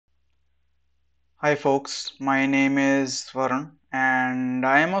Hi folks, my name is Varun and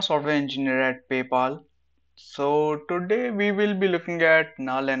I am a software engineer at PayPal. So today we will be looking at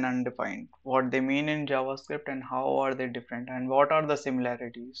null and undefined, what they mean in JavaScript and how are they different and what are the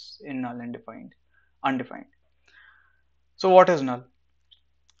similarities in null and undefined. So what is null?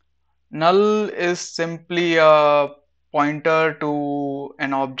 Null is simply a pointer to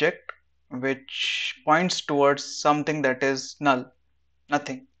an object which points towards something that is null,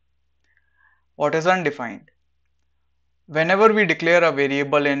 nothing. What is undefined? Whenever we declare a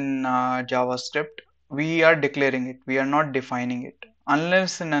variable in JavaScript, we are declaring it. We are not defining it.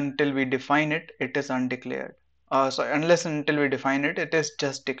 Unless and until we define it, it is undeclared. So unless and until we define it, it is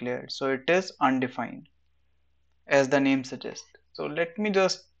just declared. So it is undefined, as the name suggests. So let me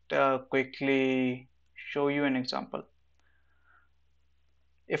just quickly show you an example.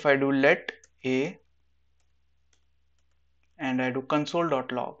 If I do let a and I do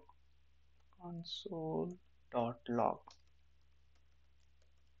console.log, console.log,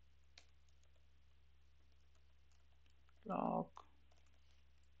 log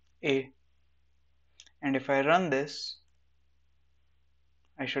a, and if I run this,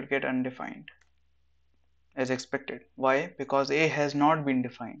 I should get undefined as expected. Why? Because a has not been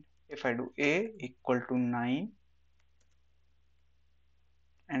defined. If I do a equal to 9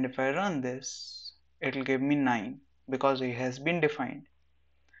 and if I run this, it will give me 9 because a has been defined.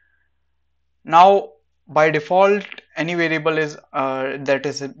 Now by default, any variable is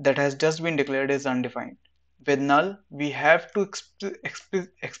that has just been declared is undefined. With null, we have to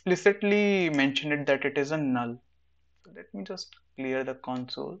explicitly mention it that it is a null. So let me just clear the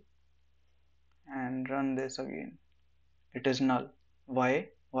console and run this again. It is null. Why?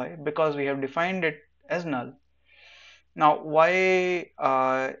 Why? Because we have defined it as null. Now, why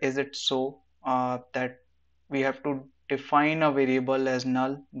is it so that we have to define a variable as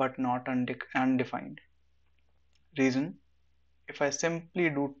null but not undefined? Reason: if I simply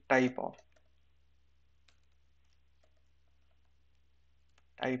do type of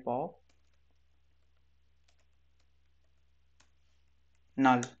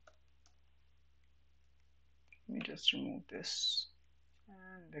null, let me just remove this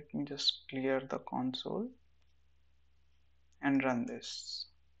and let me just clear the console and run this.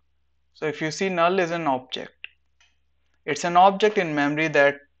 So if you see, null is an object. It's an object in memory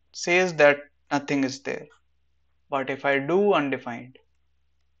that says that nothing is there. But if I do undefined,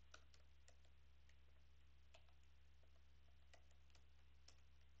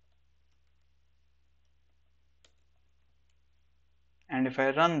 and if I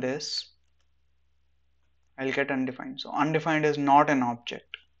run this, I'll get undefined. So undefined is not an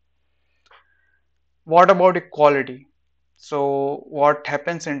object. What about equality? So what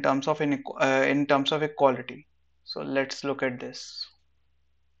happens in terms of equality? So let's look at this.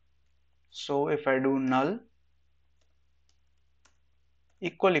 So if I do null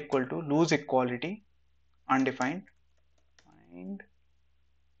equal to lose equality undefined, and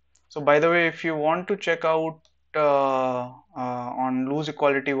so by the way, if you want to check out on loose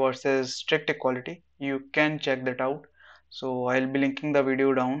equality versus strict equality, you can check that out. So I'll be linking the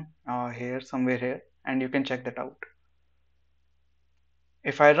video down here, somewhere here, and you can check that out.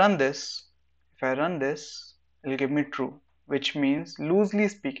 If I run this, it'll give me true, which means loosely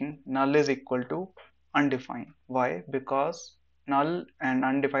speaking, null is equal to undefined. Why? Because null and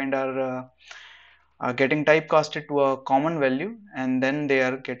undefined are getting typecasted to a common value and then they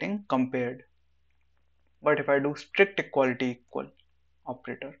are getting compared. But if I do strict equality equal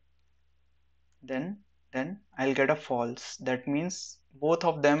operator, then I'll get a false. That means both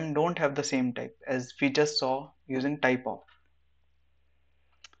of them don't have the same type, as we just saw using type of.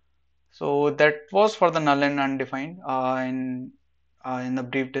 So that was for the null and undefined. In the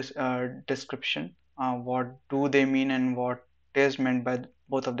brief description, what do they mean and what is meant by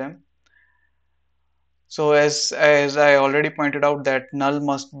both of them. So as I already pointed out, that null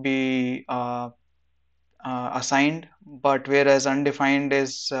must be assigned, but whereas undefined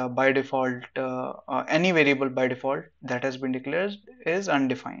is by default, any variable by default that has been declared is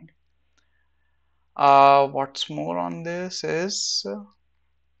undefined. What's more on this is,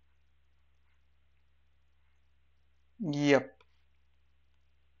 yep.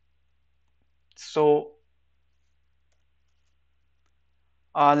 So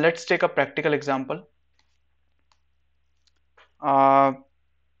let's take a practical example. Uh,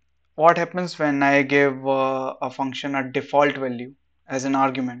 what happens when I give a function a default value as an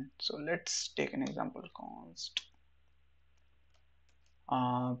argument? So let's take an example. Const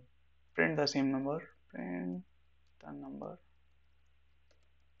uh, print the same number, print the number,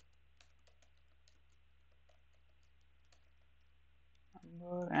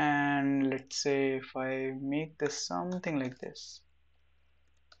 and let let's say if I make this something like this,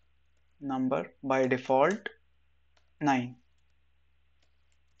 number by default 9,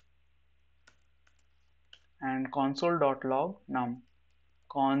 and console.log num,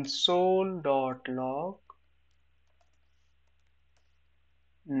 console.log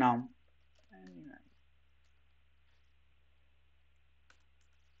num.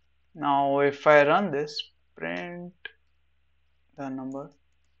 Now if I run this, print the number,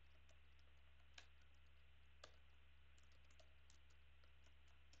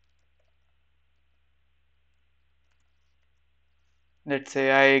 let's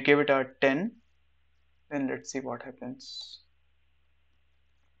say I give it a 10, then let's see what happens.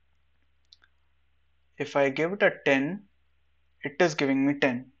 If I give it a 10, it is giving me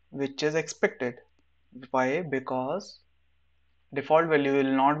 10, which is expected. Why? Because default value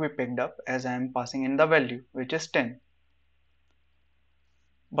will not be picked up as I am passing in the value, which is 10.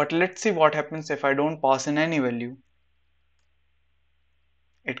 But let's see what happens if I don't pass in any value.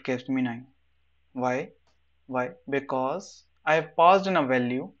 It gives me 9. Why? Why? Because I have passed in a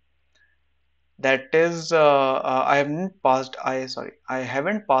value that is I haven't passed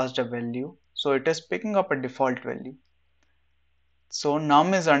a value, so it is picking up a default value. So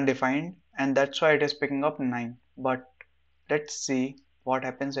num is undefined, and that's why it is picking up 9. But let's see what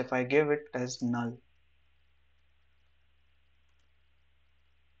happens if I give it as null.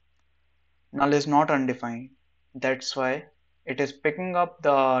 Null is not undefined. That's why it is picking up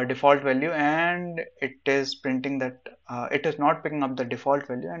the default value, and it is printing that it is not picking up the default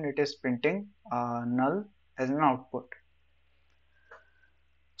value, and it is printing null as an output.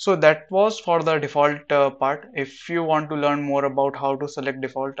 So that was for the default part. If you want to learn more about how to select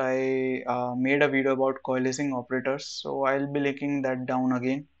default, I made a video about coalescing operators. So I'll be linking that down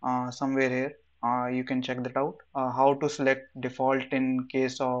again somewhere here. You can check that out. How to select default in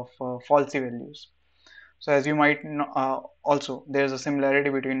case of falsy values. So as you might know, also there's a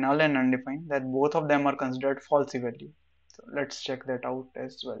similarity between null and undefined, that both of them are considered falsy value. So let's check that out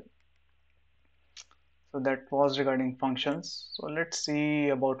as well. So that was regarding functions. So let's see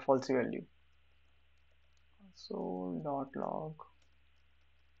about falsy value. So dot log.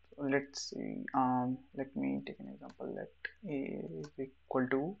 So let's see. Let me take an example. Let a is equal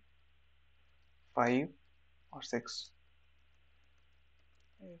to 5 or 6.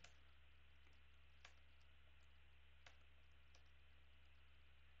 If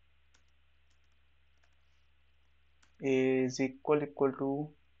a is equal to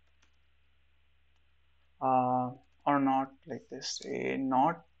or not, like this, a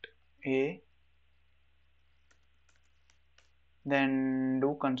not a, then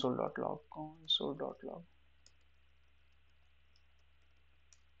do console.log.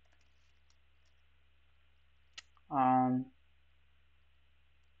 Um,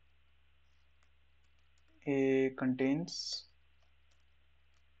 a contains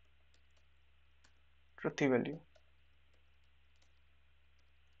truthy value,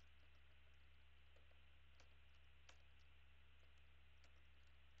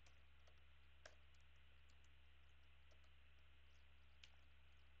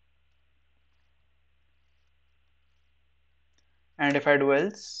 and if I do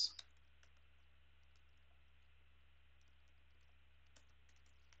else,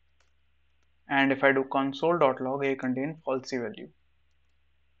 and if I do console.log, a contain falsy value.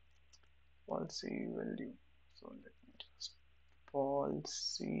 So let me just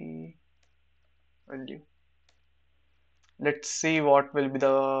falsy value. Let's see what will be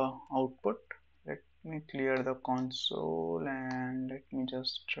the output. Let me clear the console and let me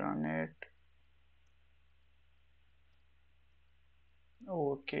just run it.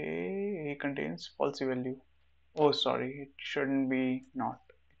 Okay, a contains falsy value. Oh, sorry, it shouldn't be not.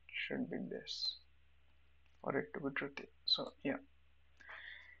 It should be this for it to be truthy. So yeah,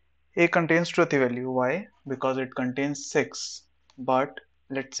 a contains truthy value. Why? Because it contains 6. But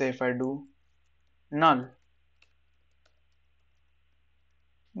let's say if I do null,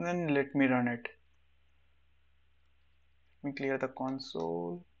 then let me run it. Let me clear the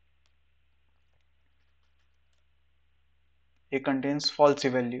console. A contains falsy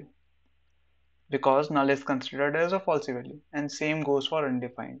value because null is considered as a falsy value, and same goes for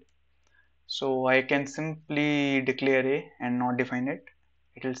undefined. So I can simply declare a and not define it.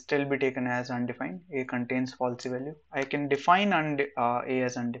 It will still be taken as undefined. A contains falsy value. I can define a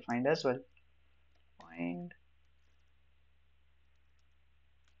as undefined as well. Find,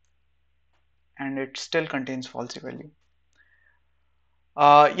 and it still contains falsy value.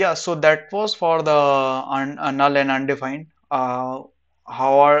 Yeah, so that was for the null and undefined.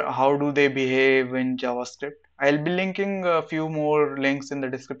 How do they behave in JavaScript? I'll be linking a few more links in the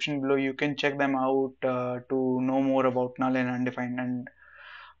description below. You can check them out to know more about null and undefined and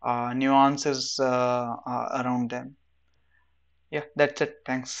nuances around them. Yeah, that's it.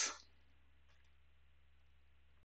 Thanks.